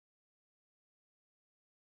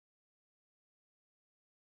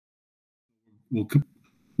we'll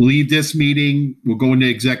leave this meeting. We'll go into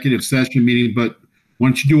executive session meeting, but why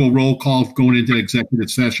don't you do a roll call going into executive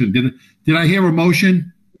session? Did I hear a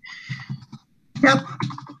motion? Yep.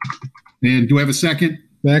 And do I have a second?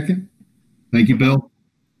 Second. Thank you, Bill.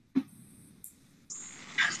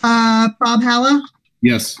 Bob Halla?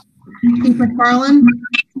 Yes. Keith McFarland?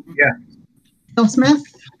 Yes. Bill Smith?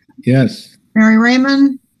 Yes. Mary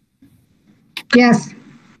Raymond? Yes.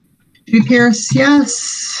 Judy Pierce,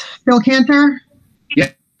 yes. Phil Cantor?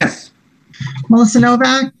 Yes. Melissa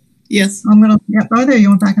Novak? Yes. Oh, there you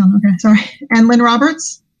went back on. Okay, sorry. And Lynn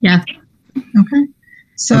Roberts? Yeah. Okay.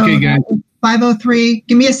 So Okay, guys. 5:03.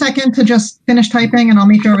 Give me a second to just finish typing and I'll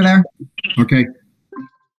meet you over there. Okay.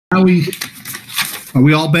 Are we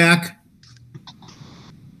all back?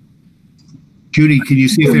 Judy, can you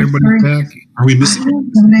see if everybody's back? Are we missing?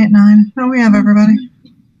 7, 8, 9. Oh, we have everybody.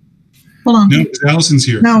 Hold on. No, Allison's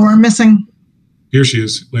here. No, we're missing. Here she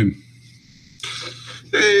is, Lynn.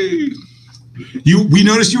 Hey. We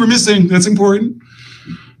noticed you were missing. That's important.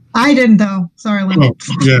 I didn't though. Sorry, Lynn. Oh,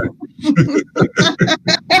 yeah.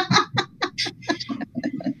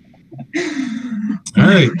 All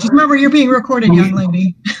right. Just remember, you're being recorded, young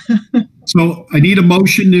lady. So I need a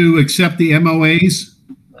motion to accept the MOAs.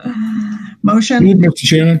 Motion. Mr.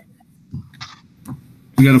 Chairman.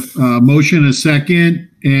 We got a motion and a second,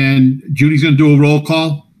 and Judy's going to do a roll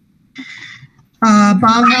call. Bob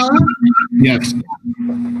Halla? Yes.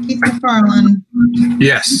 Keith McFarland?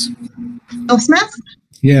 Yes. Bill Smith?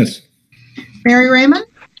 Yes. Mary Raymond?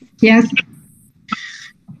 Yes.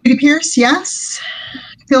 Judy Pierce, yes.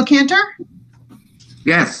 Phil Cantor?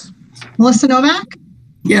 Yes. Melissa Novak?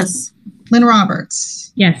 Yes. Lynn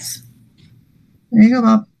Roberts? Yes. There you go,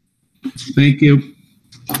 Bob. Thank you.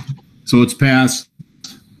 So it's passed.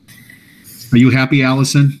 Are you happy,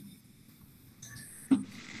 Allison?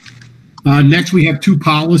 Next, we have two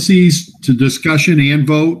policies to discussion and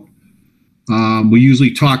vote. We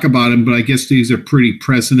usually talk about them, but I guess these are pretty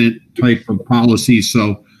precedent type of policies.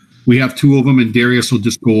 So we have two of them, and Darius will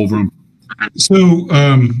just go over them. So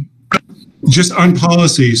just on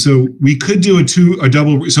policy, so we could do a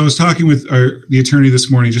double. So I was talking with the attorney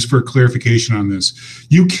this morning just for clarification on this.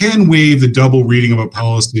 You can waive the double reading of a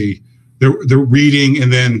policy, the reading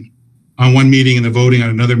and then on one meeting and the voting on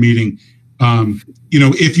another meeting.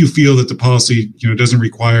 If you feel that the policy, doesn't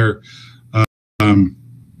require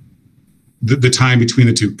the time between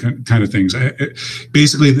the two kind of things.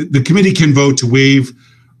 Basically, the committee can vote to waive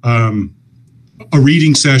a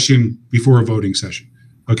reading session before a voting session.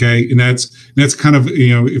 Okay, and that's kind of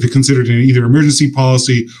if it's considered an either emergency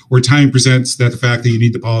policy or time presents that the fact that you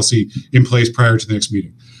need the policy in place prior to the next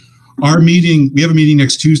meeting. Our meeting, we have a meeting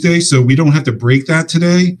next Tuesday, so we don't have to break that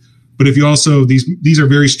today. But if you also these are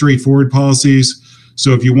very straightforward policies.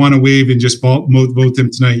 So if you want to waive and just vote them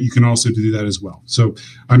tonight, you can also do that as well. So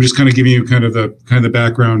I'm just kind of giving you kind of the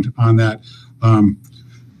background on that.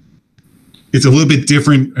 It's a little bit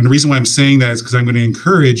different, and the reason why I'm saying that is because I'm going to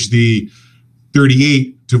encourage the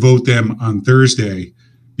 38 to vote them on Thursday,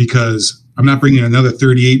 because I'm not bringing another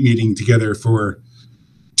 38 meeting together for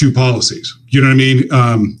two policies. You know what I mean?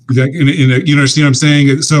 You understand what I'm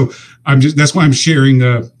saying? So that's why I'm sharing.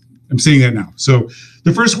 I'm saying that now. So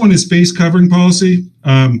the first one is face covering policy.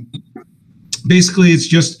 Basically, it's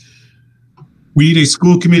just we need a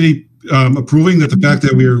school committee approving that the fact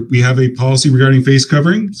that we have a policy regarding face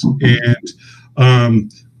coverings, and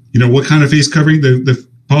what kind of face covering the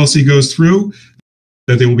policy goes through,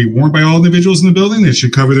 that they will be worn by all individuals in the building. They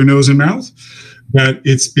should cover their nose and mouth. That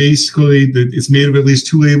it's basically it's made of at least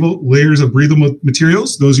two layers of breathable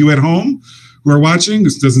materials. Those of you at home who are watching,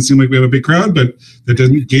 this doesn't seem like we have a big crowd, but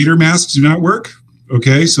gator masks do not work.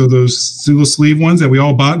 Okay, so those single sleeve ones that we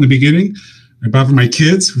all bought in the beginning, I bought for my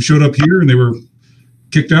kids who showed up here and they were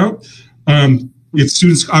kicked out. If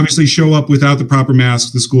students obviously show up without the proper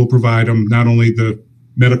masks, the school will provide them, not only the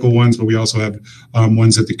medical ones, but we also have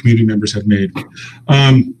ones that the community members have made.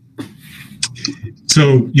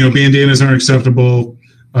 So, bandanas aren't acceptable.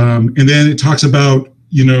 And then it talks about,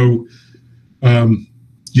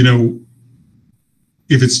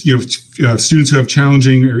 if it's, students who have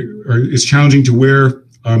challenging or it's challenging to wear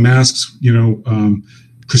masks,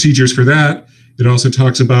 procedures for that. It also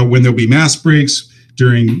talks about when there'll be mask breaks,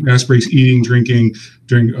 during mask breaks, eating, drinking,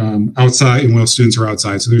 during outside and while students are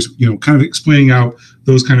outside. So there's, kind of explaining out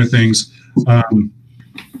those kind of things. And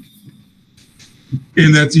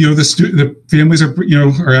that, the families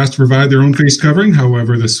are asked to provide their own face covering.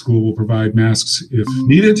 However, the school will provide masks if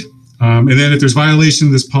needed. And then if there's violation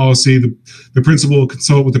of this policy, the principal will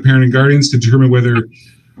consult with the parent and guardians to determine whether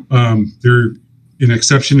an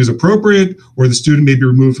exception is appropriate, or the student may be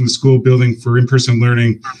removed from the school building for in-person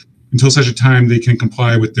learning until such a time they can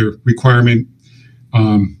comply with their requirement,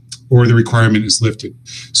 or the requirement is lifted.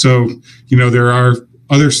 So, there are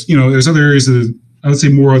others, there's other areas I would say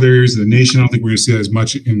more other areas of the nation. I don't think we're going to see that as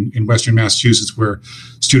much in Western Massachusetts, where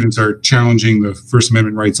students are challenging the First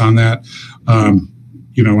Amendment rights on that.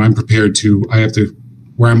 I'm prepared to,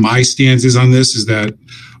 where my stance is on this is that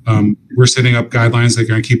we're setting up guidelines that are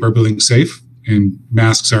going to keep our buildings safe, and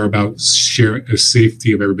masks are about the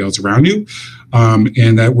safety of everybody else around you,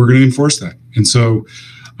 and that we're going to enforce that. And so,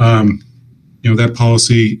 that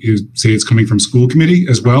policy is, say, it's coming from school committee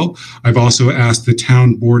as well. I've also asked the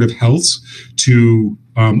town board of health to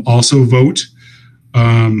also vote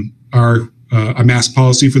a mask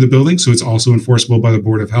policy for the building, so it's also enforceable by the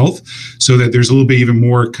board of health, so that there's a little bit even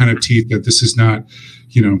more kind of teeth that this is not,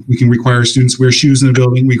 we can require students to wear shoes in the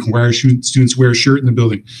building, we can require students to wear a shirt in the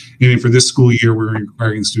building, and then for this school year, we're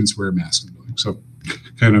requiring students to wear a mask in the building. So,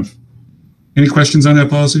 kind of, any questions on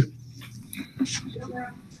that policy?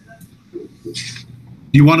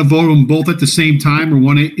 Do you want to vote them both at the same time or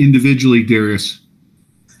one individually, Darius?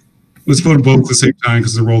 Let's vote them both at the same time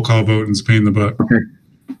because it's a roll call vote and it's a pain in the butt. Okay.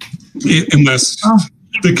 Unless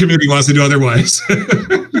the committee wants to do otherwise.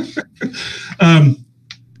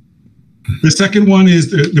 The second one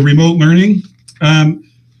is the remote learning.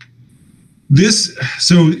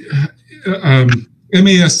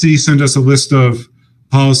 MASC sent us a list of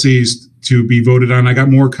policies to be voted on. I got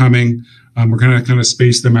more coming. We're kind of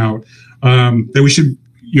space them out. That we should,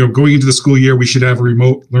 going into the school year, we should have a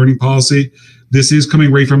remote learning policy. This is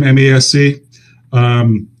coming right from MASC,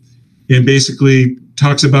 and basically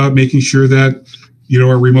talks about making sure that,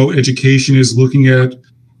 our remote education is looking at,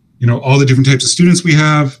 all the different types of students we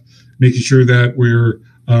have, making sure that we're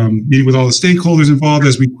meeting with all the stakeholders involved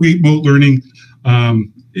as we create a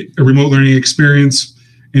remote learning experience,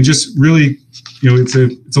 and just really,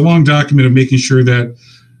 it's a long document of making sure that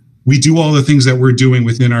we do all the things that we're doing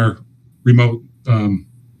within our remote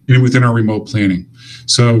planning.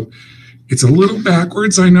 So it's a little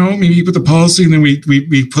backwards, I know. Maybe you put the policy and then we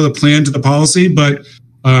put a plan to the policy, but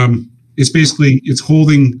it's basically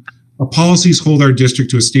policies hold our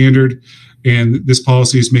district to a standard, and this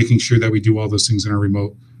policy is making sure that we do all those things in our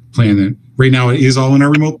remote plan. And right now it is all in our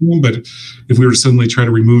remote plan, but if we were to suddenly try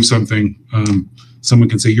to remove something, someone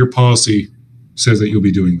can say your policy says that you'll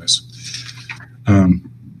be doing this.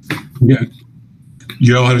 Yeah,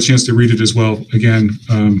 you all had a chance to read it as well. Again,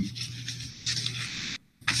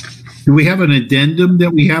 do we have an addendum that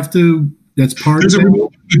we have to? That's part there's of a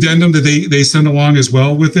addendum that they send along as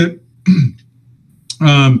well with it.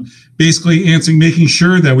 Basically, making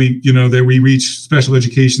sure that we reach special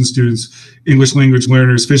education students, English language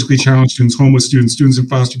learners, physically challenged students, homeless students, students in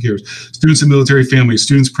foster care, students in military families,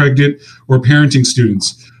 students pregnant or parenting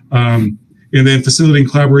students. And then facilitating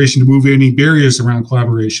collaboration to move any barriers around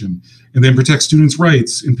collaboration, and then protect students'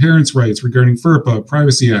 rights and parents' rights regarding FERPA,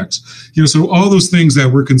 Privacy Acts. So all those things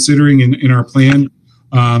that we're considering in our plan,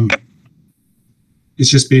 it's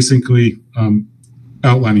just basically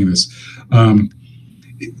outlining this.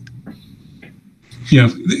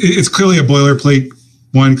 It's clearly a boilerplate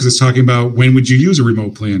one because it's talking about when would you use a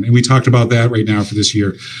remote plan, and we talked about that right now for this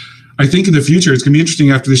year. I think in the future, it's going to be interesting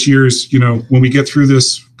after this year's, when we get through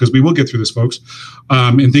this, because we will get through this, folks,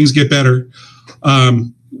 and things get better,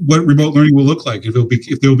 what remote learning will look like. If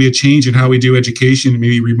there will be a change in how we do education,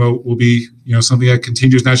 maybe remote will be, something that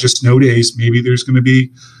continues, not just snow days. Maybe there's going to be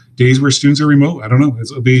days where students are remote. I don't know.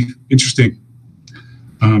 It'll be interesting.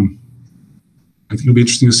 I think it'll be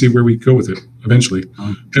interesting to see where we go with it eventually.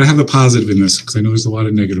 Gotta have the positive in this because I know there's a lot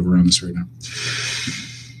of negative around this right now.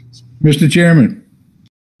 Mr. Chairman.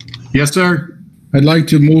 Yes, sir. I'd like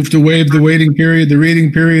to move to waive the reading period,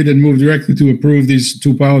 and move directly to approve these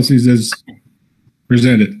two policies as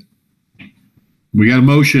presented. We got a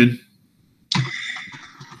motion.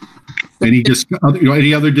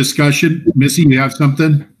 Any other discussion? Missy, you have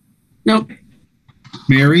something? Nope.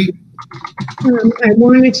 Mary? I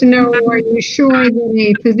wanted to know, are you sure that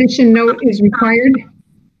a physician note is required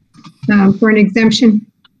for an exemption?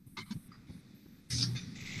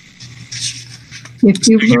 If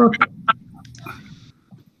you look,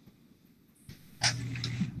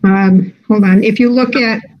 hold on. If you look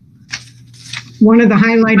at one of the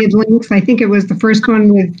highlighted links, I think it was the first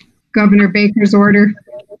one with Governor Baker's order.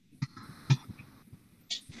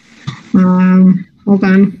 Hold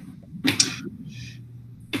on.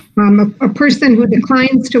 A person who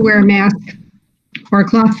declines to wear a mask or a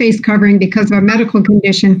cloth face covering because of a medical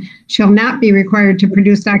condition shall not be required to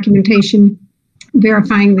produce documentation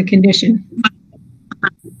verifying the condition.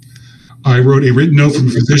 I wrote a written note from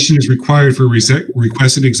a physician is required for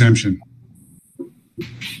requested exemption.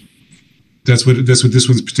 That's what this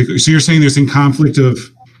one's particular. So you're saying there's in conflict of.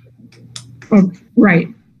 Oh, right.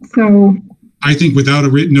 So I think without a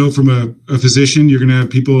written note from a physician, you're going to have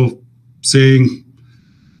people saying,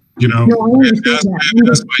 you know, no, I understand that.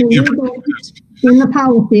 In the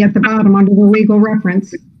policy at the bottom under the legal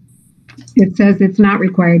reference, it says it's not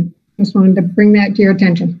required. Just wanted to bring that to your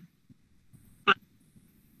attention.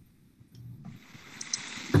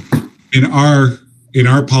 In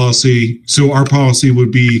our policy, so our policy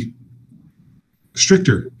would be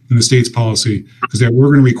stricter than the state's policy, because that we're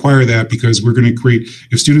going to require that, because we're going to create,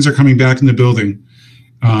 if students are coming back in the building,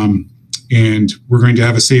 and we're going to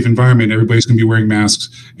have a safe environment, everybody's going to be wearing masks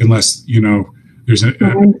unless, you know, there's an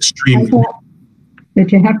extreme.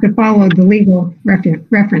 That you have to follow the legal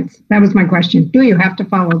reference. That was my question. Do you have to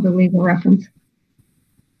follow the legal reference?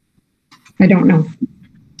 I don't know.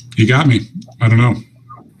 You got me. I don't know.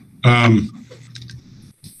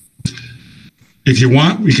 If you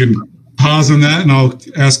want, we can pause on that and I'll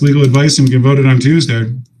ask legal advice and we can vote it on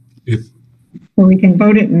Tuesday. So we can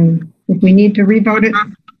vote it, and if we need to re-vote it.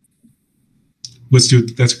 Let's do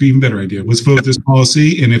it. That's an even better idea. Let's vote this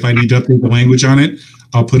policy, and if I need to update the language on it,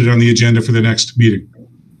 I'll put it on the agenda for the next meeting.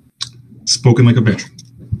 Spoken like a veteran.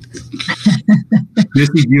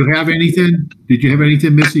 Missy, do you have anything? Did you have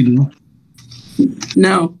anything, Missy?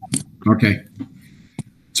 No. Okay.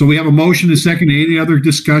 So we have a motion, a second. Any other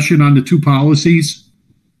discussion on the two policies?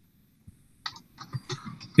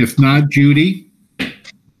 If not, Judy?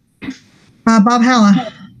 Bob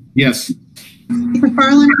Halla, Yes. Keith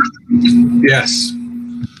McFarland, Yes.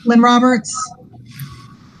 Lynn Roberts.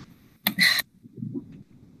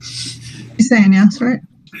 You're saying yes, right?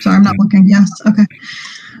 Sorry, I'm not looking. Yes, okay.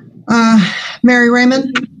 Mary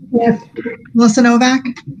Raymond, Yes. Melissa Novak,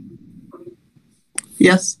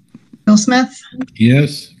 Yes. Bill Smith,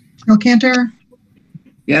 Yes. Bill Cantor,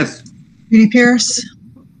 Yes. Judy Pierce.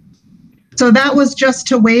 So that was just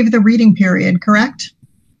to waive the reading period, correct?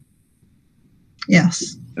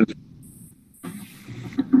 Yes.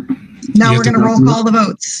 Now You we're have to going to go roll through call the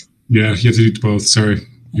votes. Yeah, you have to do both. Sorry.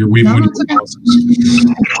 You're way No, more. it's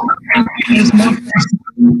okay.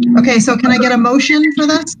 Okay, so can I get a motion for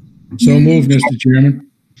this? So moved, Mr. Chairman.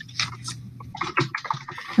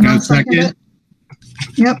 And Got I'll a second? it.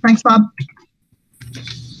 Yep, thanks, Bob.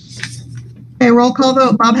 Okay, roll call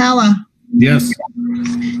vote. Bob Halla, Yes.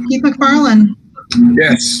 Keith McFarland,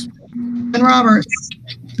 Yes. Lynn Roberts,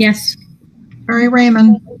 Yes. Mary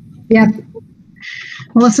Raymond, Yes.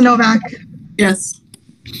 Melissa Novak, Yes.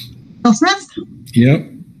 Bill Smith,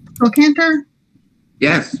 Yep. Bill Cantor,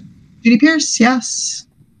 Yes. Judy Pierce, yes.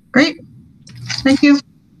 Great. Thank you.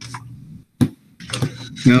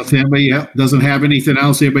 Now, if anybody doesn't have anything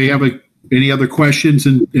else, anybody have any other questions,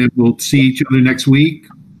 and we'll see each other next week.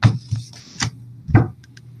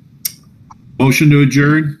 Motion to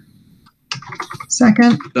adjourn.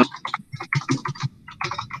 Second.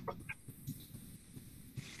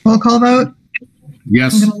 Roll call vote.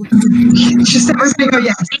 Yes. Just everybody go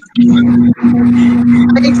yes.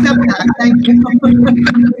 I accept that. Thank you.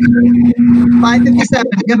 5:57.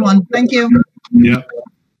 Good one. Thank you. Yep.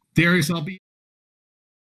 Darius, I'll be.